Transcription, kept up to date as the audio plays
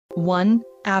1.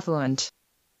 Affluent.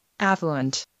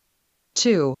 Affluent.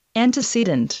 2.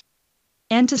 Antecedent.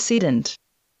 Antecedent.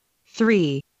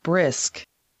 3. Brisk.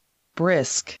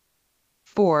 Brisk.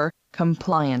 4.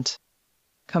 Compliant.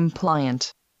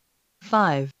 Compliant.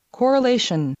 5.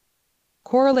 Correlation.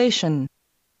 Correlation.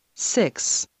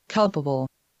 6. Culpable.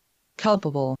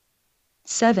 Culpable.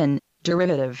 7.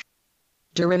 Derivative.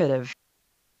 Derivative.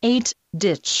 8.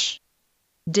 Ditch.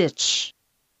 Ditch.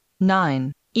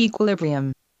 9.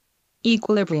 Equilibrium.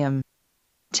 Equilibrium.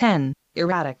 10.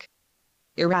 Erratic.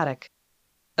 Erratic.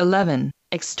 11.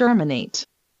 Exterminate.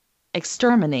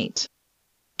 Exterminate.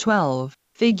 12.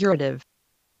 Figurative.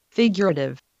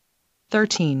 Figurative.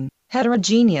 13.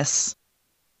 Heterogeneous.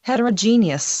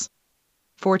 Heterogeneous.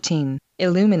 14.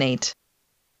 Illuminate.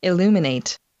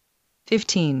 Illuminate.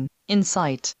 15.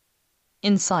 Insight.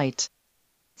 Insight.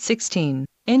 16.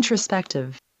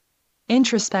 Introspective.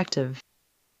 Introspective.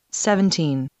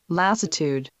 17.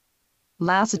 Lassitude.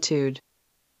 Lassitude.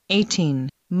 18.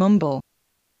 Mumble.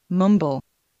 Mumble.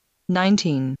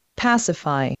 19.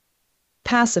 Pacify.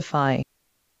 Pacify.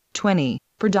 20.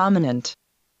 Predominant.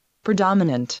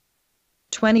 Predominant.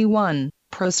 21.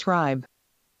 Proscribe.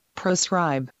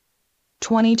 Proscribe.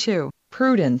 22.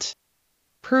 Prudent.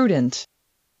 Prudent.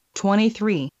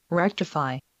 23.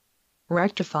 Rectify.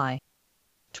 Rectify.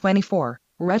 24.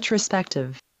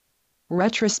 Retrospective.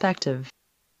 Retrospective.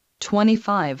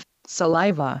 25.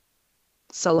 Saliva.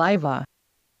 Saliva.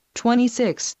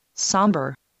 26.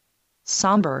 Somber.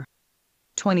 Somber.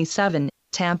 27.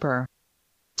 Tamper.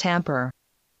 Tamper.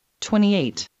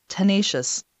 28.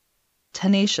 Tenacious.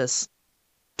 Tenacious.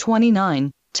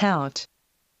 29. Tout.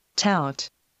 Tout.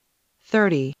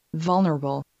 30.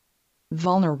 Vulnerable.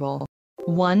 Vulnerable.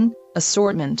 1.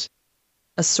 Assortment.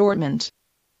 Assortment.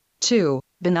 2.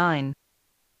 Benign.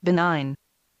 Benign.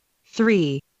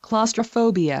 3.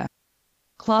 Claustrophobia.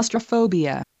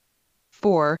 Claustrophobia.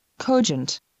 4.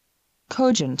 Cogent.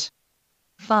 Cogent.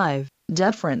 5.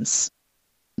 Deference.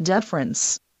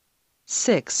 Deference.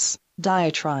 6.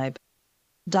 Diatribe.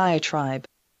 Diatribe.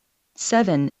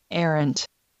 7. Errant.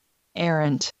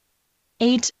 Errant.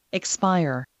 8.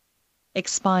 Expire.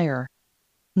 Expire.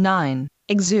 9.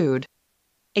 Exude.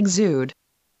 Exude.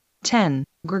 10.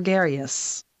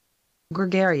 Gregarious.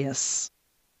 Gregarious.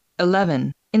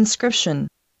 11. Inscription.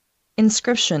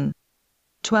 Inscription.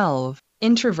 12.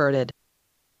 Introverted.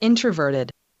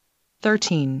 Introverted.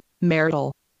 13.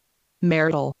 Marital.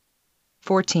 Marital.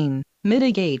 14.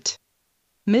 Mitigate.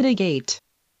 Mitigate.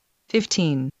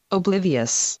 15.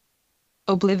 Oblivious.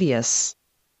 Oblivious.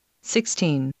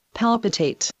 16.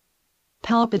 Palpitate.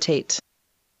 Palpitate.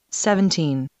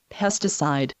 17.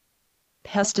 Pesticide.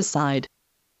 Pesticide.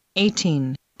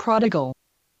 18. Prodigal.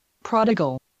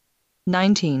 Prodigal.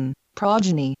 19.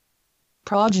 Progeny.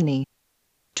 Progeny.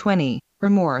 20.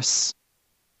 Remorse.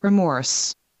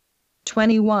 Remorse.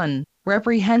 21.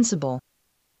 Reprehensible.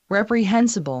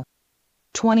 Reprehensible.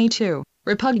 22.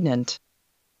 Repugnant.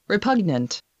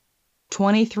 Repugnant.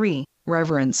 23.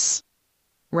 Reverence.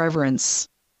 Reverence.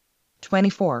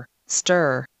 24.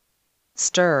 Stir.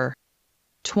 Stir.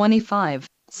 25.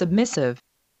 Submissive.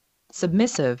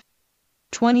 Submissive.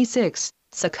 26.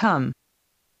 Succumb.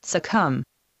 Succumb.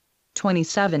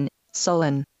 27.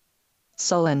 Sullen.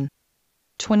 Sullen.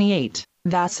 28.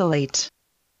 Vacillate.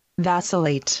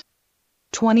 Vacillate.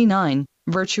 29.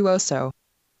 Virtuoso.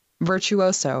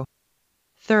 Virtuoso.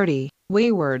 30.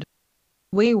 Wayward.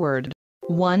 Wayward.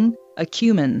 1.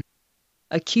 Acumen.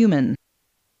 Acumen.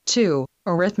 2.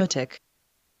 Arithmetic.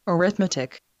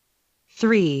 Arithmetic.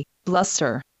 3.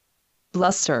 Bluster.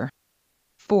 Bluster.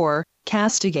 4.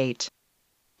 Castigate.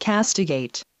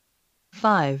 Castigate.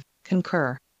 5.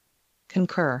 Concur.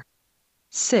 Concur.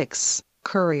 6.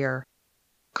 Courier.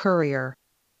 Courier.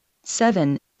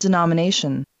 7.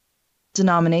 Denomination.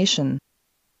 Denomination.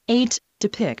 8.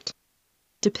 Depict.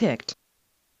 Depict.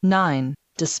 9.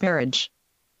 Disparage.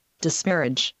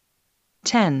 Disparage.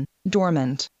 10.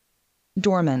 Dormant.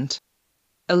 Dormant.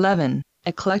 11.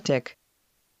 Eclectic.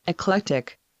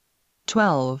 Eclectic.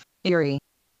 12. Eerie.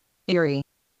 Eerie.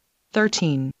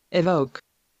 13. Evoke.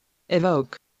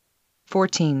 Evoke.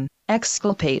 14.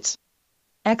 Exculpate.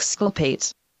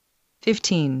 Exculpate.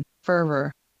 15.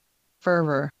 Fervor.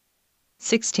 Fervor.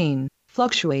 16.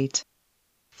 Fluctuate.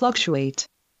 Fluctuate.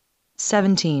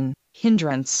 17.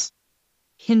 Hindrance.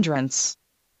 Hindrance.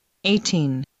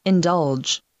 18.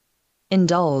 Indulge.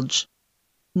 Indulge.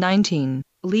 19.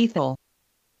 Lethal.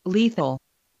 Lethal.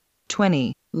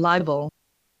 20. Libel.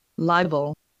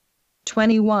 Libel.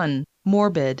 21.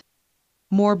 Morbid.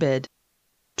 Morbid.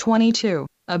 22.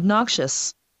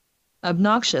 Obnoxious.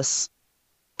 Obnoxious.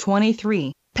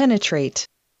 23. Penetrate.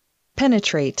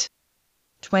 Penetrate.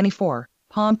 24.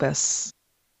 pompous,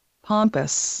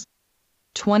 pompous.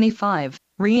 25.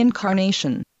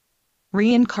 Reincarnation,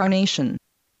 reincarnation.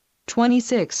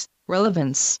 26.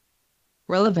 Relevance,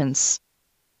 relevance.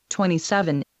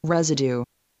 27. Residue,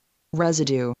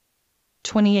 residue.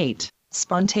 28.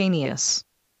 Spontaneous,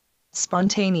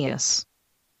 spontaneous.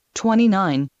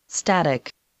 29. Static,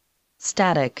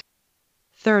 static.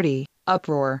 30.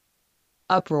 Uproar,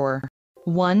 uproar.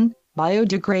 1.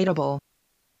 Biodegradable,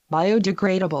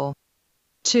 biodegradable.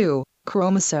 2.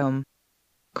 Chromosome,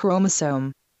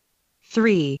 chromosome.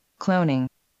 3. Cloning,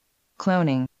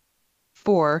 cloning.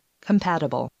 4.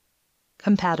 Compatible,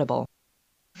 compatible.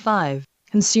 5.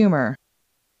 Consumer,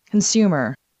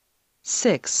 consumer.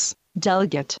 6.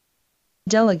 Delegate,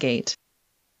 delegate.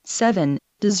 7.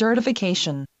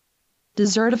 Desertification,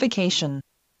 desertification.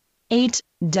 8.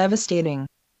 Devastating,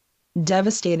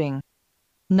 devastating.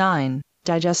 9.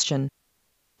 Digestion,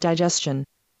 digestion.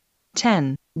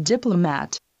 10.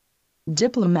 Diplomat,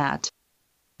 diplomat.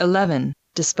 11.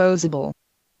 Disposable,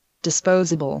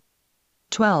 disposable.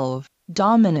 12.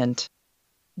 Dominant,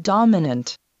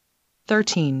 dominant.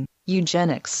 13.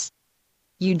 Eugenics,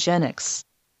 eugenics.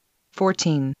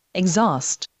 14.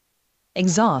 Exhaust,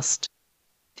 exhaust.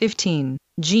 15.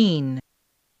 Gene,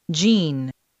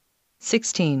 gene.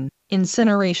 16.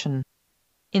 Incineration,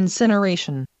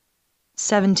 incineration.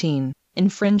 17.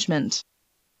 Infringement,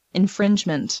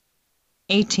 infringement.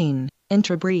 18.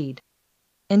 Interbreed,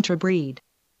 interbreed.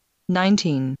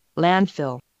 19.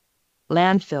 Landfill,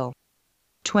 landfill.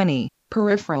 20.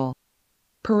 Peripheral,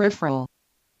 peripheral.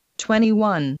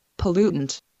 21.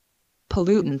 Pollutant,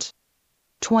 pollutant.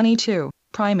 22.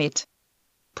 Primate,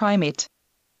 primate.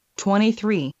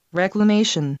 23.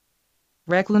 Reclamation,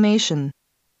 reclamation.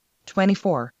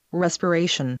 24.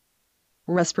 Respiration,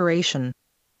 respiration.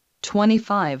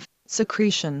 25.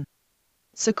 Secretion,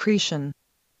 secretion.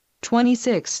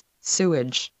 26.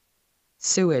 Sewage,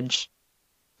 sewage.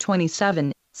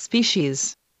 27.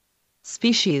 Species,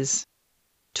 species.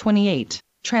 28.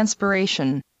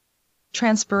 Transpiration,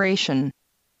 transpiration.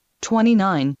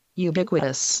 29.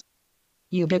 Ubiquitous,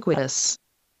 ubiquitous.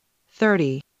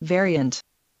 30. Variant,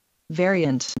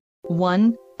 variant.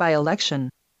 1. By-election,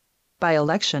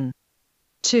 by-election.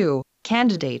 2.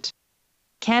 Candidate,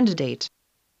 candidate.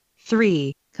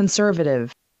 3.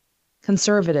 Conservative,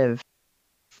 conservative.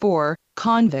 4.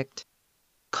 Convict,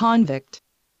 convict.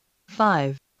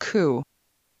 5. Coup,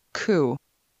 coup.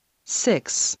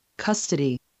 6.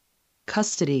 Custody,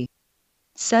 custody.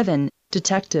 7.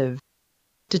 Detective,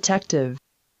 detective.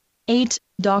 8.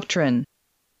 Doctrine,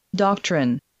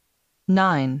 doctrine.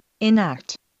 9.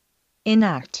 Enact,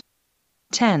 enact.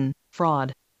 10.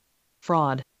 Fraud,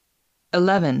 fraud.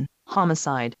 11.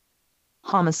 Homicide,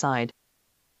 homicide.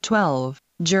 12.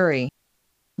 Jury,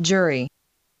 jury.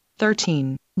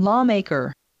 13.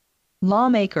 Lawmaker,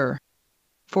 lawmaker.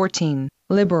 14.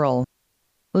 Liberal,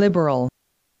 liberal.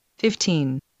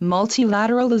 15.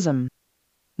 Multilateralism,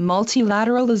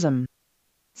 multilateralism.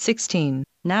 16.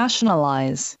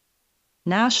 Nationalize,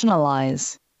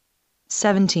 nationalize.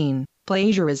 17.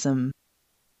 Plagiarism,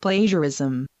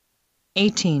 plagiarism.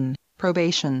 18.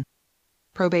 Probation,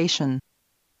 probation.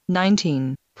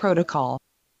 19. Protocol,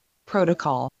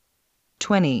 protocol.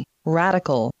 20.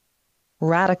 Radical,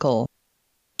 radical.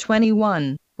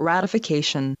 21.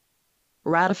 Ratification,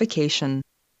 ratification.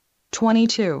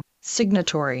 22.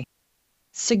 Signatory,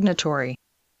 signatory.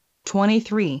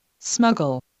 23.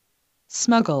 Smuggle,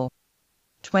 smuggle.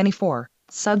 24.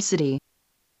 Subsidy,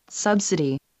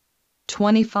 subsidy.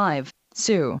 25.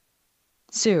 Sue,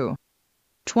 sue.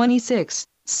 26.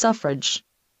 Suffrage,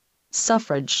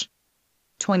 suffrage.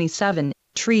 27.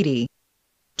 Treaty,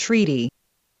 treaty.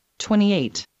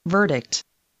 28. Verdict,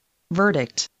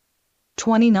 verdict.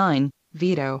 29.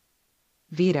 Veto,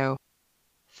 veto.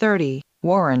 30.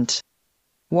 Warrant,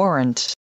 warrant.